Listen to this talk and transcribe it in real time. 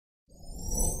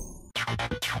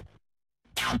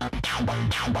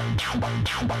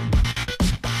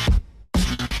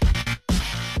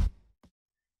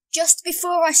Just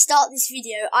before I start this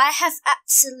video, I have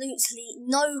absolutely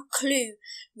no clue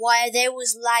why there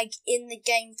was lag in the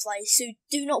gameplay, so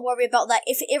do not worry about that.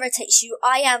 If it irritates you,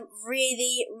 I am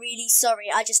really sorry.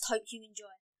 I just hope you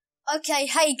enjoy. Okay,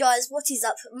 hey guys, what is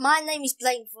up? My name is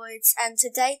Blake Voids, and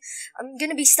today I'm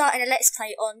going to be starting a Let's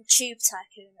Play on Tube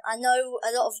Tycoon. I know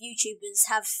a lot of YouTubers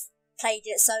have played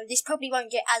it, so this probably won't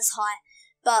get as high,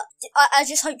 but I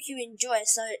just hope you enjoy.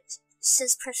 So it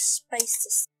says press space to...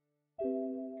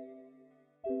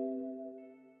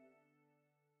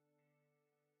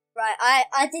 Right,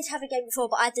 I did have a game before,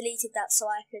 but I deleted that so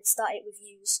I could start it with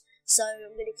views. So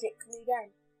I'm going to click new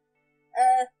game.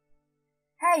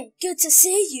 Hey, good to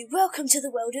see you. Welcome to the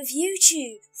world of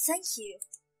YouTube. Thank you.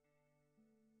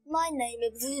 My name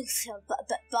is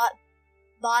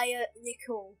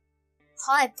Bionicle.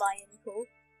 Hi, Bionicle.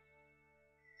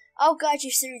 I'll guide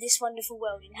you through this wonderful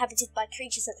world inhabited by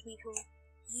creatures that we call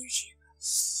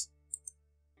YouTubers.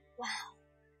 Wow.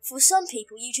 For some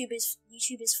people, YouTube is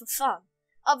for fun.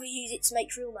 Others use it to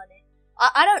make real money.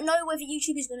 I don't know whether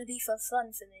YouTube is going to be for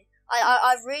fun for me.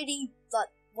 I really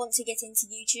want to get into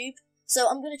YouTube, so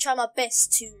I'm going to try my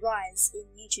best to rise in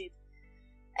YouTube.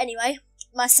 Anyway,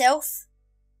 myself,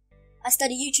 I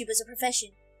study YouTube as a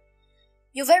profession.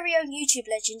 Your very own YouTube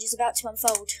legend is about to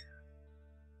unfold.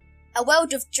 A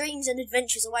world of dreams and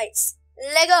adventures awaits.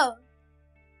 Lego!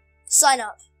 Sign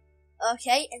up.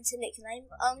 Okay, enter nickname.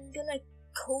 I'm going to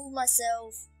call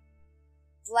myself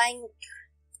Blank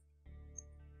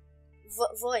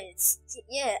Voids.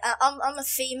 Yeah, I'm a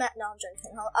female. No, I'm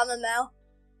joking. I'm a male.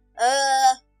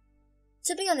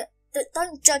 To be honest,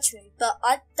 don't judge me, but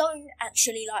I don't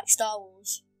actually like Star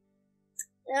Wars.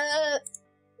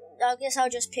 I guess I'll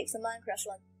just pick the Minecraft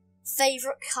one.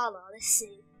 Favourite colour, let's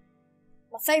see.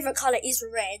 My favourite colour is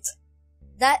red.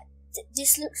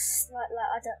 This looks like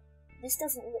this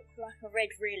doesn't look like a red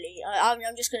really.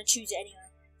 I'm just going to choose it anyway.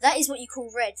 That is what you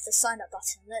call red, the sign up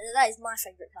button. That is my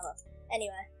favourite colour.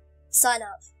 Anyway, sign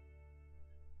up.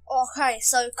 Okay,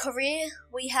 so career,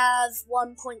 we have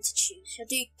 1 point to choose. Shall I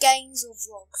do games or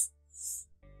vlogs?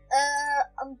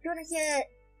 I'm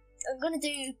gonna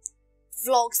do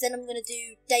vlogs, then I'm gonna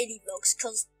do daily vlogs,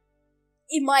 because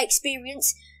in my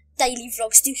experience, daily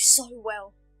vlogs do so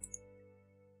well.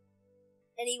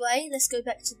 Anyway, let's go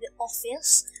back to the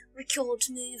office. Record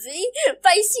movie.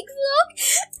 Basic vlog.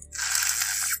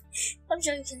 I'm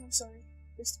joking, I'm sorry.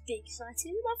 Just a bit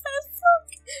excited. My first vlog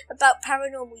about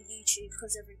paranormal YouTube,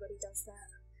 because everybody does that.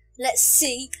 Let's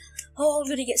see. Oh, I'm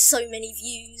gonna get so many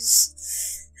views.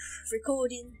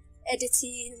 Recording,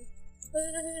 editing.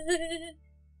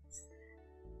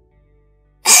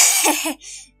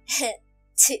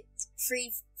 2,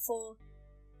 3, 4,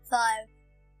 5,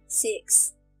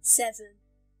 6, 7,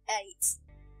 8,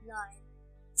 9,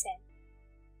 10.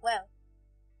 Well,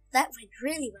 that went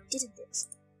really well, didn't it?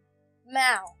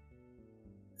 Mal.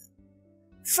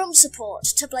 From support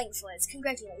to Blank Voids,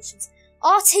 congratulations.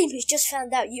 Our team has just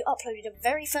found out you uploaded a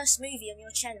very first movie on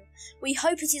your channel. We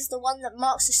hope it is the one that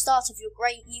marks the start of your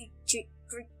great YouTube...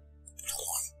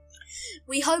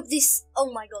 We hope it is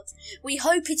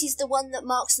the one that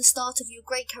marks the start of your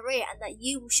great career, and that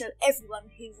you will show everyone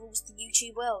who rules the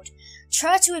YouTube world.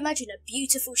 Try to imagine a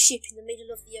beautiful ship in the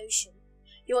middle of the ocean.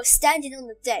 You are standing on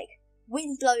the deck,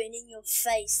 wind blowing in your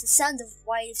face, the sound of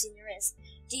waves in your ears.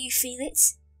 Do you feel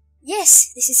it?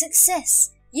 Yes, this is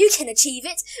success. You can achieve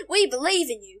it. We believe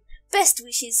in you. Best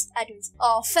wishes, Edward.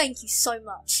 Oh, thank you so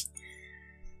much.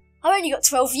 I've only got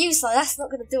 12 views, so that's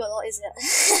not going to do a lot, is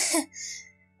it?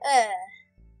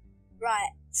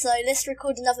 Right, so let's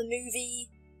record another movie.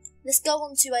 Let's go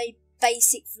on to a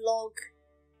basic vlog.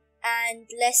 And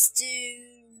let's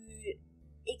do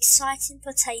Exciting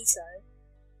Potato.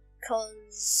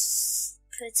 Because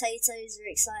potatoes are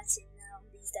exciting now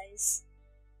these days.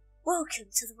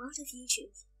 Welcome to the world of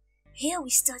YouTube. Here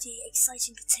we study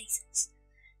exciting potatoes.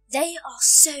 They are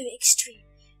so extreme,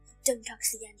 you don't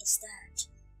actually understand.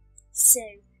 So,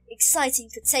 exciting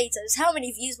potatoes, how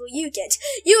many views will you get?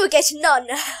 You will get none!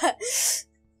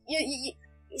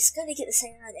 It's gonna get the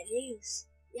same amount of views.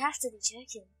 You have to be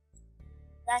joking.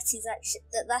 That's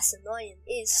annoying.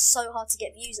 It is so hard to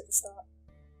get views at the start.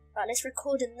 Right, let's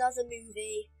record another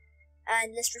movie,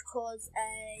 and let's record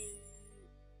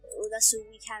well, that's all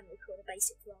we can record, a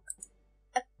basic vlog.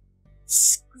 A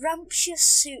scrumptious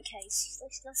suitcase.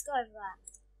 Let's go over that.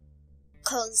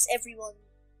 Because everyone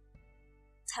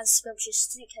has scrumptious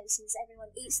suitcases.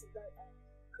 Everyone eats them, don't they?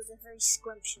 Because they're very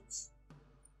scrumptious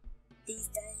these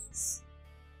days.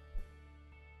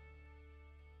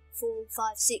 4,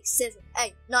 5, 6, 7,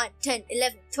 8, 9, 10,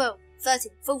 11, 12,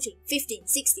 13, 14, 15,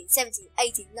 16, 17,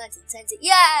 18, 19, 20.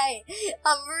 Yay!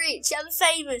 I'm rich, I'm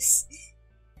famous.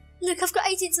 Look, I've got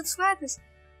 18 subscribers.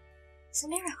 It's a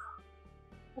miracle.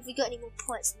 Have we got any more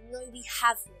points? No, we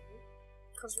haven't.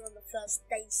 Because we're on the first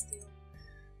day still.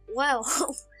 Well,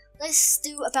 let's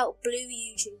do about Blue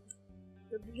YouTube.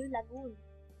 The Blue Lagoon.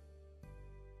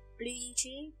 Blue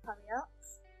YouTube, hurry up.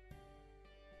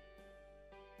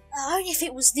 Only if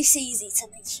it was this easy to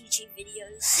make YouTube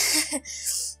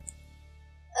videos.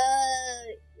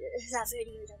 That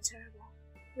video done terrible.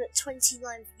 But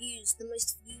 29 views, the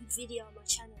most viewed video on my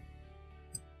channel.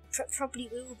 Probably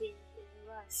will be in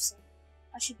real life, so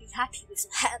I should be happy with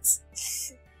that.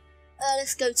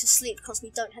 Let's go to sleep because we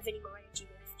don't have any more energy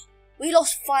left. We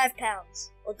lost £5,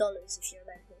 or dollars if you're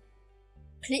American.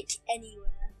 Click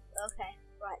anywhere. Okay,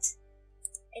 right.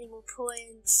 Any more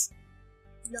points?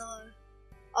 No.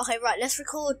 Okay, right, let's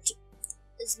record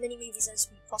as many movies as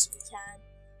we possibly can.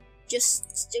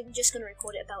 I'm just gonna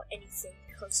record it about anything,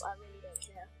 because I really don't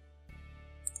care.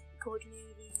 Record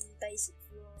movie, basic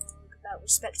vlog, about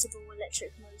respectable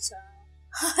electric motor.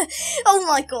 Oh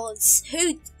my god,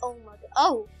 oh my god,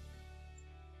 oh,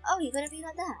 you're gonna be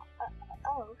like that?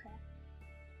 Oh, okay.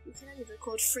 You can only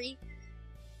record 3. You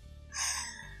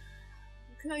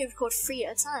can only record 3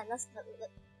 at a time,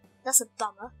 that's a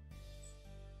bummer.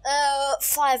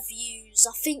 5 views.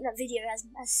 I think that video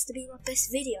has to be my best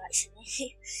video,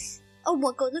 actually. Oh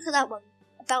my god, look at that one.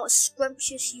 About a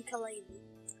scrumptious ukulele.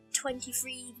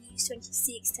 23 views,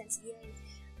 26, 28.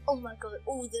 Oh my god,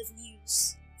 all the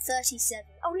views. 37.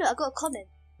 Oh look, I got a comment.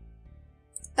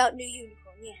 About New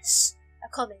Unicorn, yes. A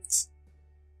comment.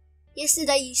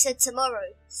 Yesterday you said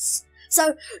tomorrow.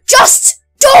 So, just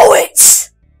do it!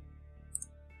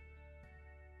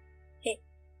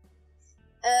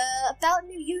 About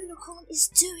New Unicorn is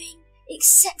doing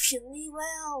exceptionally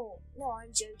well. No,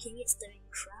 I'm joking, it's doing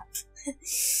crap.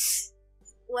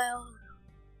 Well,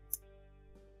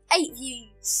 8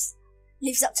 views.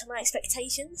 Lives up to my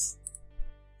expectations.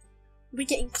 We're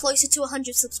getting closer to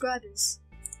 100 subscribers.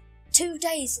 2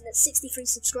 days and that's 63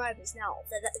 subscribers now.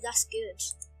 That's good.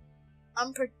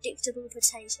 Unpredictable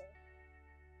potato.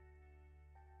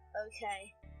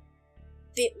 Okay.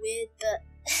 Bit weird, but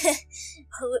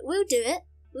we'll do it.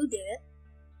 We'll do it.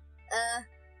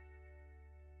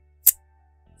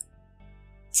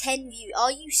 10 views. Are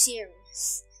you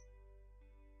serious?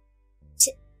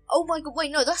 Oh my god,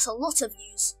 wait, no, that's a lot of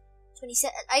views.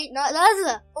 27, 8, 9,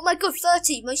 oh my god,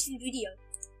 30, most viewed video.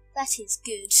 That is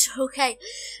good. Okay.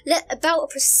 About a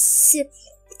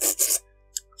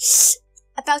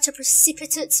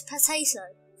precipitate potato.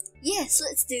 Yes,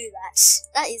 let's do that.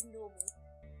 That is normal.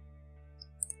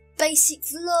 Basic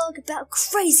vlog about a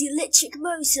crazy electric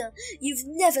motor you've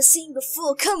never seen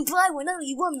before. Come buy one,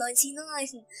 only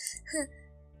 $1.99.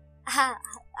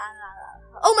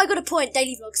 Oh my god, a point.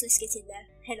 Daily vlogs, let's get in there.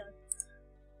 Hello.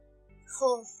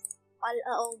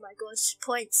 Oh my god,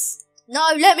 points.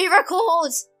 No, let me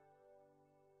record!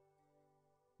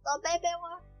 Oh baby,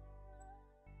 what?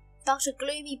 About a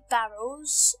gloomy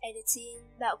barrels, editing,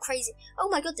 about crazy. Oh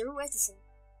my god, they're all editing.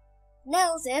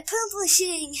 Now they're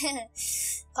publishing!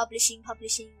 publishing.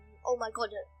 Oh my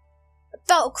god,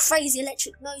 about a crazy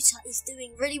electric motor is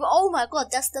doing really well. Oh my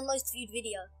god, that's the most viewed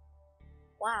video.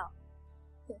 Wow.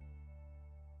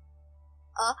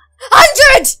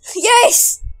 100!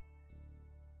 Yes!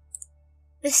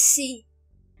 Let's see.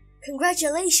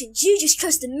 Congratulations, you just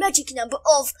crossed the magic number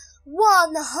of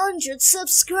 100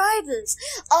 subscribers.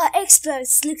 Our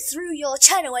experts looked through your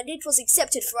channel and it was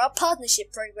accepted for our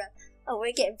partnership program. Oh,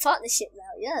 we're getting partnership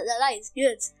now. Yeah, that is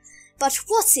good. But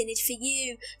what's in it for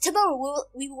you? Tomorrow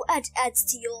we will add ads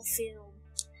to your film.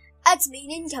 Ads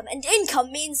mean income, and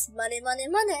income means money.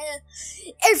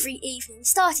 Every evening,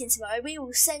 starting tomorrow, we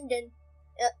will send an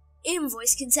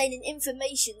invoice containing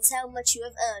information on how much you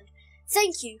have earned.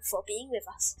 Thank you for being with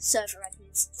us, server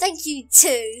admins. Thank you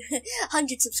to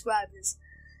 100 subscribers.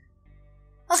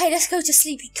 Okay, let's go to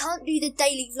sleep. We can't do the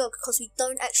daily vlog because we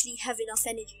don't actually have enough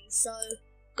energy, so I'm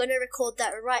gonna record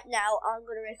that right now. I'm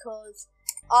gonna record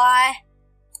I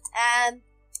am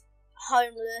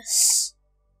homeless.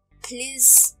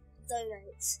 Please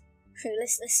donate.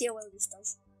 Let's see how well this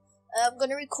does. I'm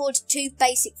gonna record 2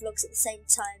 basic vlogs at the same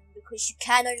time because you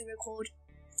can only record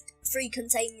 3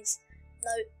 containers.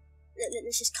 No,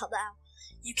 let's just cut that out.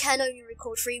 You can only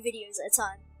record 3 videos at a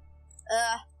time.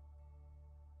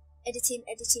 Editing.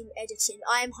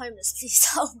 I am homeless, please.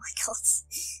 Oh my god.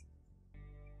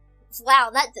 Wow,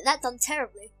 that done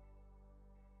terribly.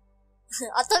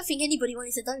 I don't think anybody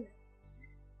wanted to donate.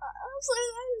 I'm so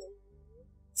lonely.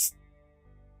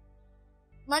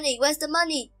 Money, where's the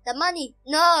money? The money!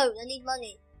 No, I need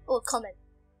money. Oh, comment.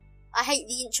 I hate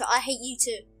the intro. I hate you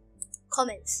too.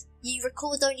 Comments. You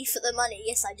record only for the money.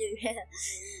 Yes, I do.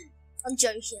 I'm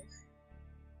joking.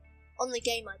 On the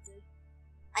game, I do.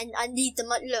 I need the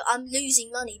money. Look, I'm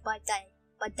losing money by day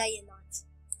and night.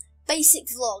 Basic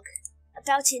vlog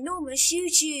about enormous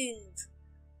YouTube.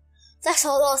 That's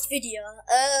our last video.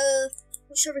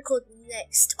 What should I record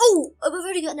next? Oh, we've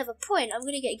already got another point. I'm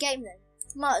gonna get a game then.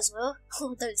 Might as well.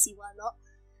 Don't see why not.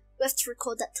 We have to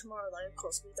record that tomorrow though. Of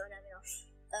course, we don't have enough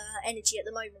energy at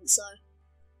the moment. So,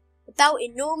 about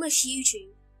enormous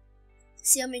YouTube.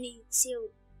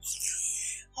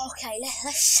 Okay,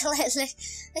 let's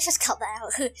just cut that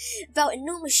out. About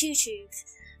enormous YouTube.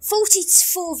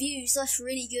 44 views. That's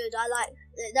really good. I like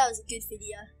that. Was a good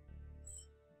video.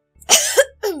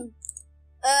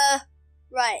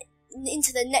 Right.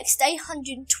 Into the next day,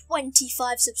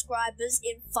 125 subscribers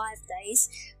in 5 days.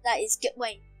 That is good.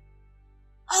 Wait.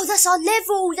 Oh, that's our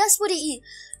level. That's what it is.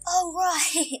 Oh,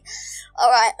 right.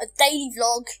 Alright, a daily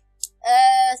vlog.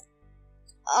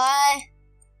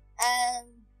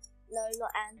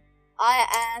 I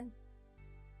am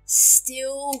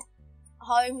still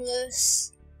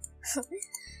homeless.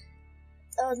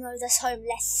 Oh no, that's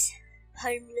homeless.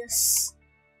 Homeless.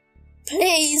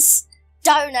 Please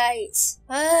donate.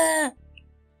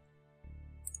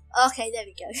 Okay, there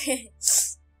we go.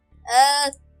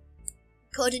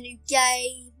 Got a new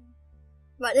game.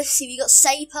 Right, let's see. We got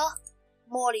Saper,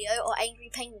 Mario, or Angry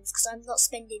Penguins. Because I'm not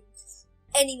spending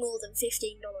any more than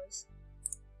 $15.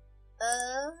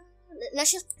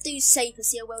 Let's just do Saper.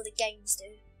 See how well the games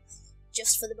do.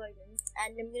 Just for the moment.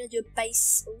 And I'm gonna do a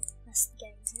base. Oh, that's the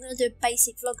games. I'm gonna do a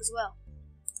basic vlog as well.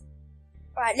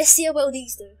 Alright, let's see how well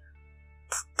these do.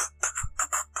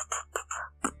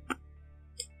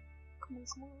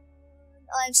 Come on.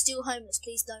 I'm still homeless.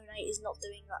 Please donate. Is not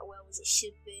doing that well as it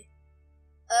should be.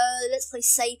 Let's play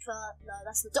Saper. No,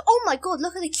 that's not. Oh my god!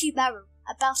 Look at the cute barrel.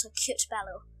 About a cute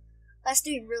barrel. That's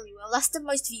doing really well. That's the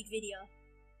most viewed video.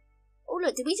 Oh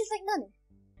look, did we just make money?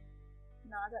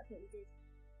 No, I don't think we did.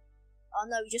 Oh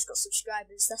no, we just got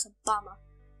subscribers. That's a bummer.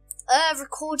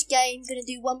 Record game. Gonna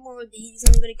do one more of these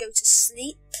and I'm gonna go to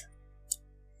sleep.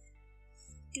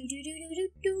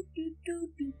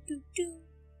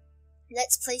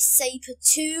 Let's play Saper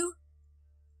 2.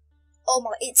 Oh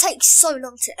my, it takes so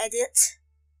long to edit.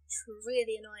 It's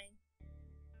really annoying.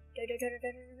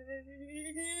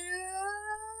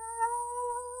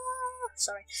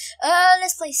 Sorry.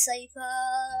 Let's play Saper.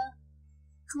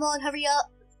 Come on, hurry up.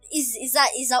 Is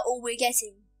that all we're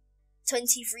getting?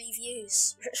 23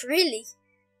 views. Really?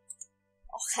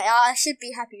 Okay, I should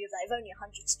be happy with that. I've only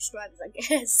 100 subscribers, I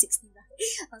guess. 69.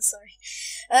 I'm sorry.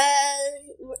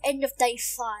 End of day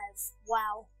 5.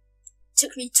 Wow.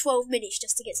 Took me 12 minutes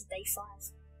just to get to day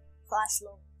 5. That's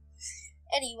long.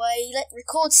 Anyway, let's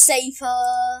record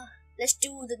Saper. Let's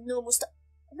do all the normal stuff.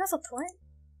 Another point?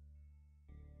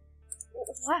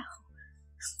 Wow.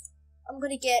 I'm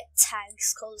gonna get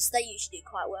tags, because they usually do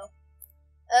quite well.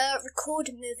 Record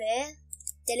a movie.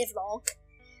 Daily vlog.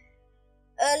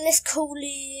 Let's call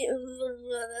it.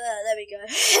 There we go.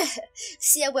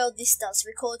 See how well this does.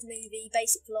 Record movie,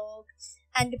 basic vlog,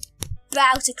 and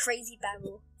about a crazy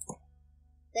barrel.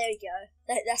 There we go.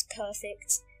 That's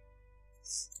perfect.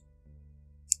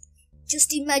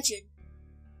 Just imagine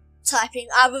typing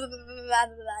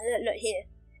look here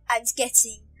and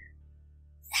getting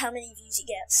how many views it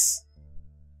gets.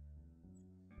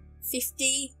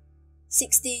 50,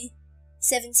 60,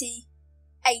 70,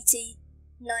 80,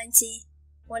 90,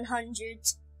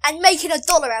 100, and making $1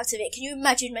 out of it. Can you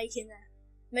imagine making that?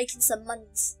 Making some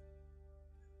monies.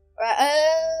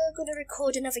 Right, gonna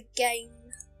record another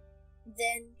game,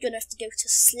 then gonna have to go to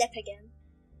sleep again.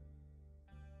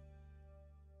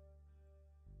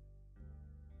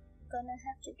 Gonna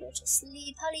have to go to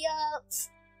sleep, hurry up!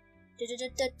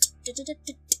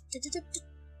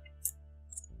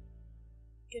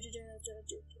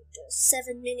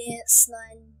 7 minutes,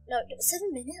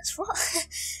 7 minutes, what?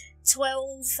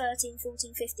 12, 13,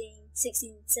 14, 15,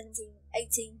 16, 17,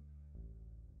 18.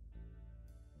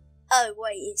 Oh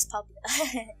wait, it's public.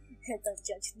 Don't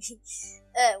judge me.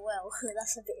 Well,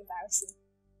 that's a bit embarrassing.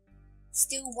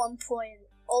 Still 1 point,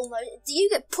 almost. Do you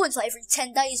get points like every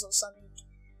 10 days or something?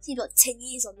 Seems like 10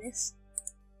 years on this.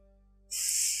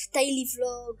 Daily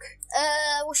vlog.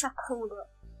 What should I call it?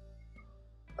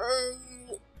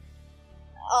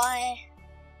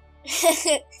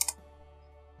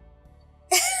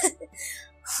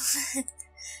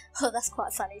 Oh, that's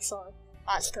quite funny, sorry.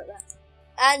 I'll just put that.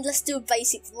 And let's do a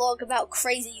basic vlog about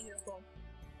crazy unicorn.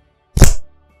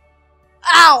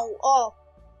 Ow! Oh!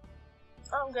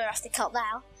 I'm gonna have to cut that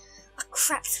out. I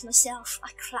clapped myself.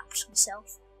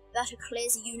 That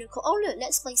declares a unicorn. Oh look,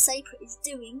 Let's Play Saper is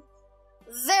doing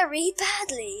very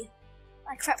badly.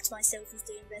 I crapped myself as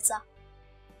doing better.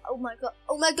 Oh my god,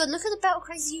 look at the Battle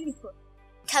Crazy Unicorn.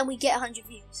 Can we get 100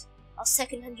 views? Our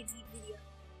second 100 view video.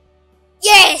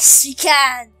 Yes, we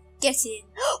can! Get in.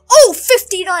 Oh,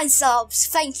 59 subs,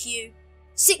 thank you.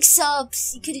 6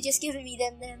 subs, you could have just given me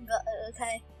them then, but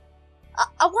okay.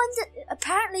 I wonder,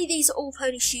 apparently these are all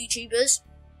Polish YouTubers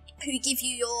who give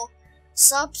you your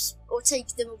subs or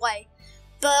take them away.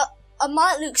 But I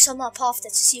might look some up after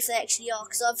to see if they actually are,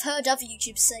 because I've heard other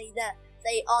YouTubers say that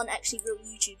they aren't actually real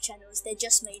YouTube channels, they're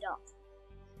just made up.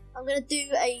 I'm gonna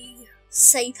do a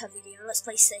Saper video, Let's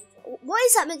Play Saper. Why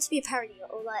is that meant to be a parody,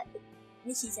 or like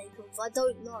Nicky Takeoff? I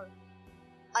don't know.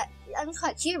 I'm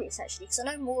quite curious actually, because I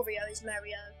know Mario is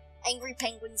Mario, Angry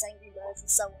Penguins, Angry Birds, and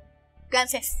so on. Grand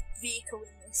Theft Vehicle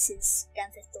in this is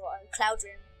Grand Theft Auto, Cloud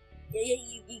Rim. Yeah,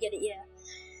 you get it, yeah.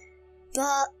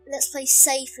 But Let's Play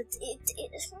Safer.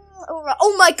 Alright.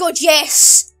 Oh my god,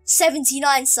 yes!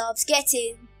 79 subs, get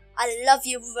in. I love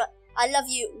you,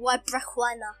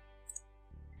 Wybrakwana.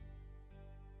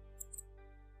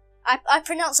 I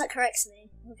pronounced that correctly,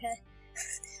 okay?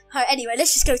 Alright, anyway,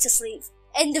 let's just go to sleep.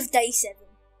 End of day 7.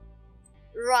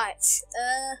 Right,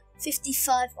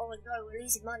 55, oh no, we're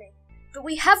losing money. But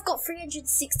we have got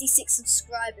 366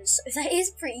 subscribers, so that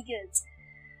is pretty good.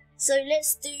 So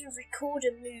let's do record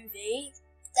a movie,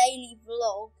 daily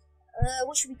vlog.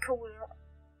 What should we call it?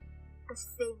 This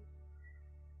thing.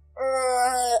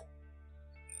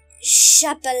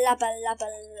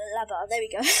 Shabalabalabalaba. There we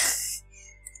go.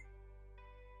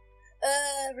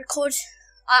 Record.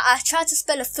 I tried to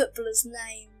spell a footballer's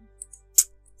name.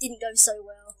 Didn't go so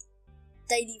well.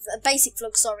 Basic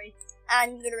vlog, sorry.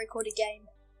 And I'm gonna record a game.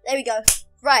 There we go.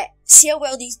 Right, see how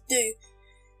well these do.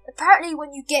 Apparently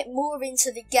when you get more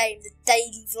into the game, the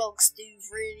daily vlogs do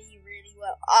really, really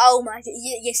well. Oh my god,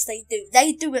 yes they do.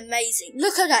 They do amazing.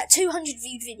 Look at that, 200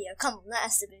 viewed video. Come on, that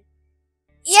has to be.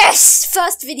 Yes!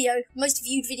 First video, most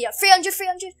viewed video. 300,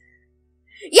 300.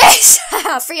 Yes!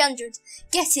 300.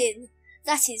 Get in.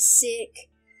 That is sick.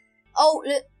 Oh,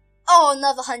 look. Oh,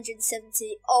 another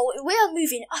 170. Oh, we are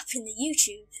moving up in the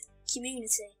YouTube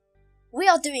community. We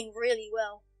are doing really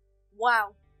well.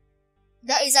 Wow.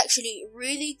 That is actually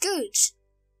really good.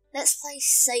 Let's Play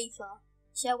Saper.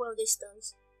 See how well this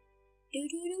does.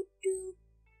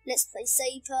 Let's Play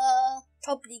Saper.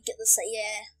 Probably get the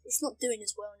yeah. It's not doing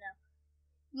as well now.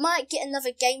 Might get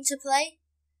another game to play.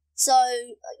 So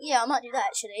yeah, I might do that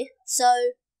actually.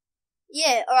 So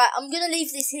yeah, alright, I'm gonna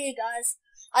leave this here, guys.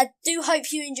 I do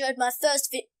hope you enjoyed my first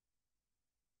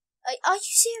Are you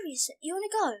serious? You wanna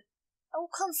go? I will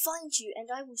come find you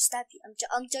and I will stab you. I'm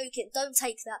joking. Don't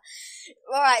take that.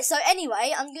 Alright, so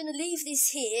anyway, I'm going to leave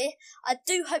this here. I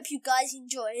do hope you guys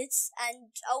enjoyed.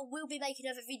 And I will be making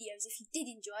other videos if you did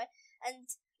enjoy. And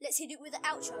let's hit it with the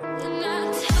outro.